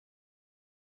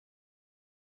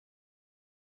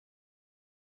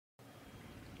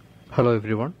Hello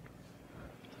everyone.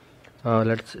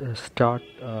 Let's start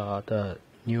the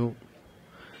new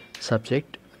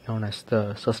subject known as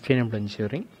the sustainable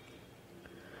engineering.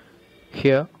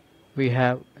 Here we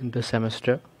have in the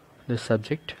semester this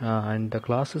subject, and the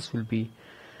classes will be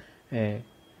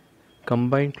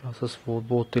combined classes for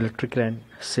both electrical and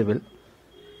civil.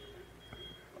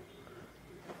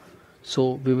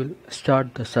 So we will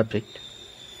start the subject.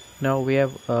 Now we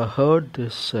have heard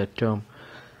this term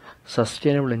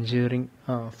sustainable engineering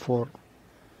for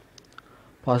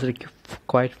past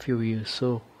quite few years,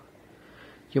 so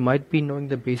you might be knowing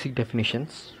the basic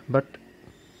definitions, but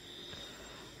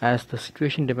as the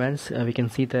situation demands, we can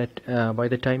see that by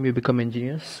the time you become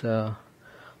engineers,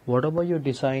 whatever you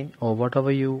design or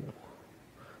whatever you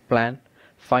plan,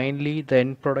 finally the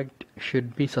end product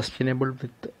should be sustainable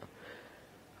with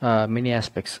many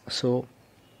aspects. So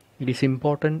it is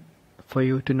important for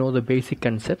you to know the basic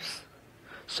concepts.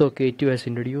 So KTU has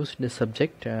introduced this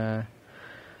subject, so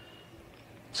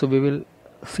we will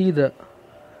see the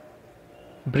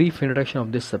brief introduction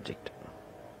of this subject.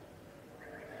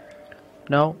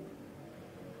 Now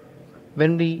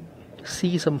when we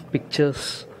see some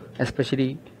pictures,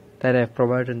 especially that I have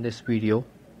provided in this video,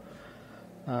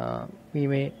 we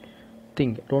may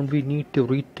think, don't we need to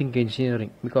rethink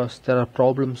engineering, because there are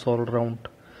problems all around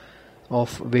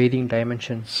of varying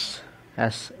dimensions,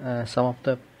 as some of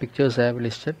the pictures I have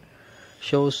listed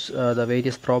shows the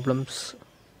various problems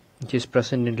which is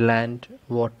present in land,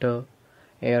 water,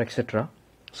 air, etc.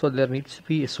 So there needs to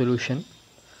be a solution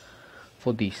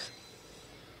for these.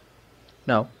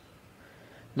 Now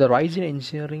the rise in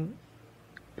engineering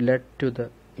led to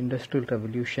the industrial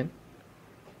revolution,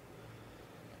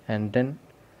 and then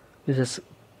this has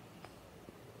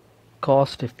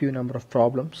caused a few number of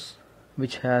problems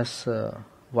which has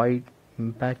wide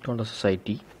impact on the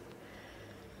society,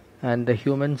 and the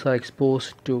humans are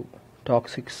exposed to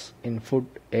toxics in food,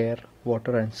 air,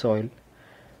 water and soil.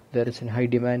 There is a high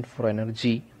demand for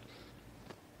energy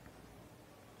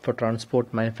for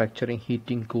transport, manufacturing,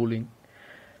 heating, cooling,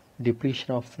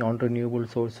 depletion of non-renewable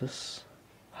sources,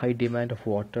 high demand of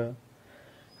water,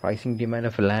 rising demand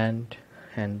of land,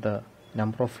 and the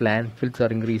number of landfills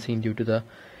are increasing due to the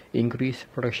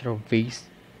increased production of waste,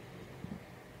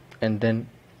 and then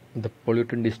the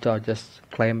pollutant discharges,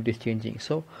 climate is changing.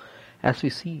 So as we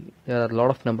see, there are a lot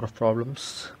of number of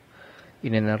problems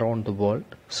in and around the world,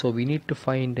 so we need to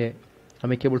find a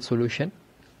amicable solution,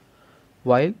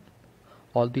 while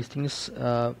all these things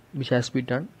which has been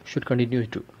done should continue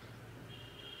to.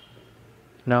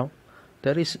 Now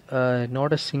there is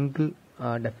not a single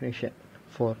definition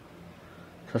for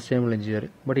sustainable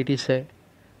engineering, but it is a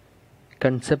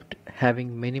concept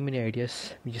having many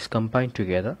ideas which is combined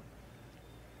together.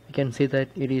 We can say that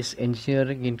it is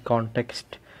engineering in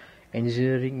context,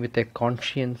 engineering with a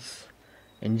conscience,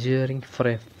 engineering for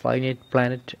a finite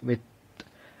planet with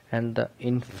and the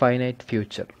infinite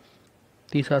future.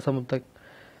 These are some of the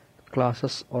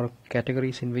classes or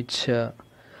categories in which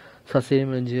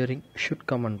sustainable engineering should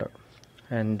come under,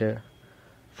 and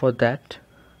for that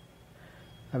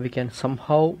we can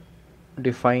somehow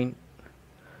define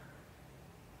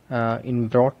in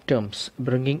broad terms,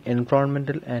 bringing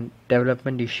environmental and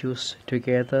development issues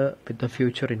together with the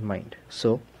future in mind.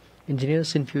 So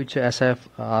engineers in future, as I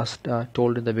have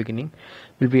told in the beginning,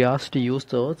 will be asked to use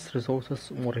the earth's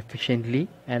resources more efficiently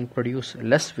and produce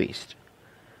less waste.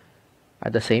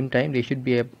 At the same time, they should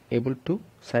be able to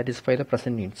satisfy the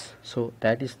present needs. So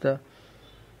that is the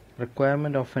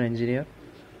requirement of an engineer.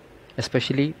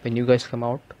 Especially when you guys come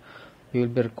out, you will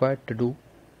be required to do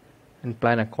and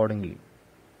plan accordingly.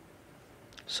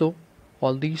 So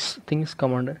all these things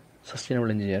come under sustainable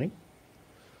engineering.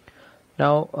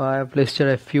 Now I have listed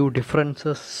a few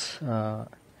differences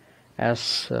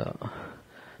as the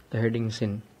headings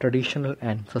in traditional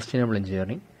and sustainable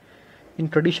engineering. In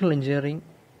traditional engineering,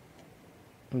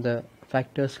 the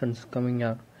factors coming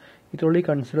are, it only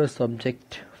considers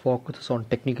subject, focuses on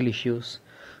technical issues,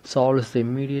 solves the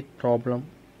immediate problem,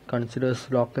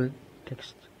 considers local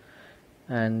text,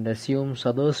 and assumes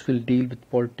others will deal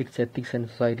with politics, ethics and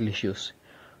societal issues.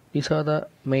 These are the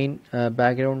main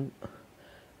background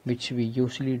which we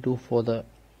usually do for the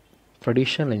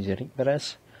traditional engineering.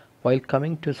 Whereas while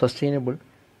coming to sustainable,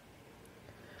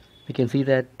 we can see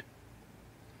that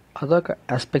other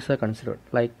aspects are considered,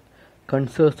 like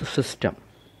considers the system,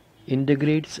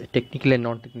 integrates technical and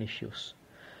non-technical issues.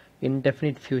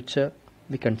 Indefinite future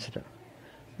we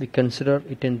consider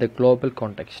it in the global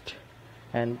context,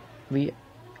 and we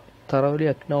thoroughly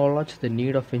acknowledge the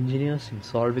need of engineers in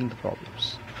solving the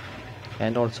problems,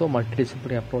 and also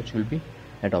multidisciplinary approach will be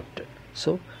adopted.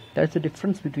 So that's the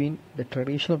difference between the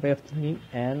traditional way of thinking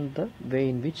and the way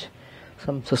in which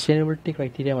some sustainability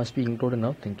criteria must be included in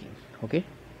our thinking. Okay,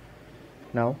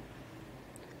 now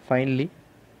finally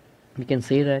we can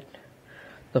say that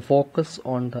the focus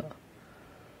on the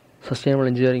sustainable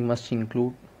engineering must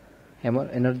include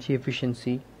energy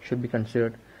efficiency should be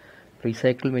considered,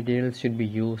 recycled materials should be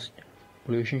used,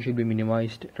 pollution should be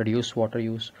minimized, reduced water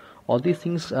use. All these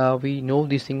things, we know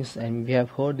these things and we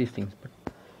have heard these things, but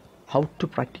how to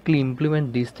practically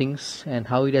implement these things and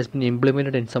how it has been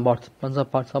implemented in some parts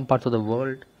of the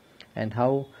world, and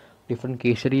how different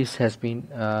case studies has been,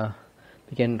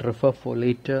 we can refer for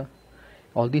later.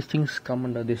 All these things come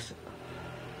under this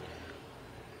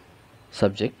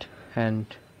subject, and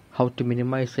how to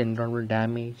minimize the environmental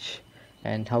damage,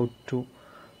 and how to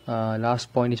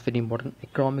last point is very important,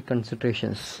 economic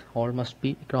considerations, all must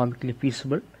be economically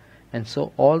feasible, and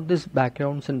so all these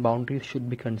backgrounds and boundaries should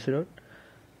be considered.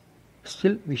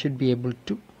 Still we should be able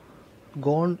to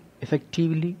go on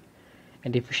effectively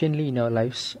and efficiently in our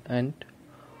lives and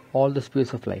all the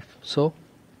spheres of life. So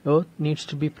earth needs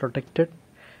to be protected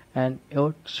and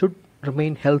earth should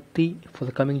remain healthy for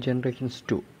the coming generations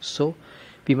too. So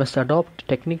we must adopt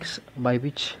techniques by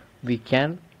which we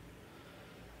can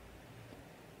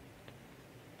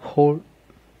hold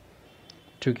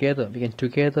together, we can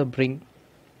together bring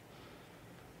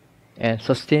a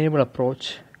sustainable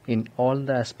approach in all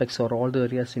the aspects or all the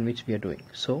areas in which we are doing.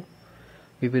 So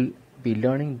we will be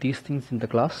learning these things in the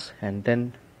class, and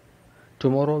then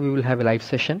tomorrow we will have a live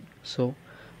session, so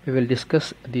we will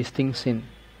discuss these things in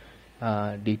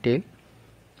detail.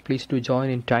 Please do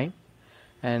join in time,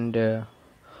 and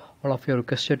all of you are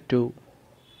requested to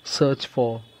search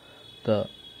for the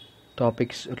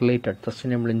topics related to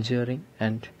sustainable engineering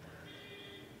and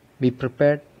be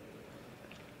prepared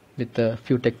with a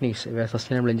few techniques where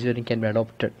sustainable engineering can be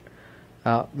adopted,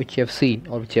 which you have seen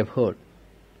or which you have heard.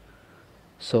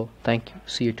 So thank you,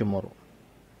 see you tomorrow.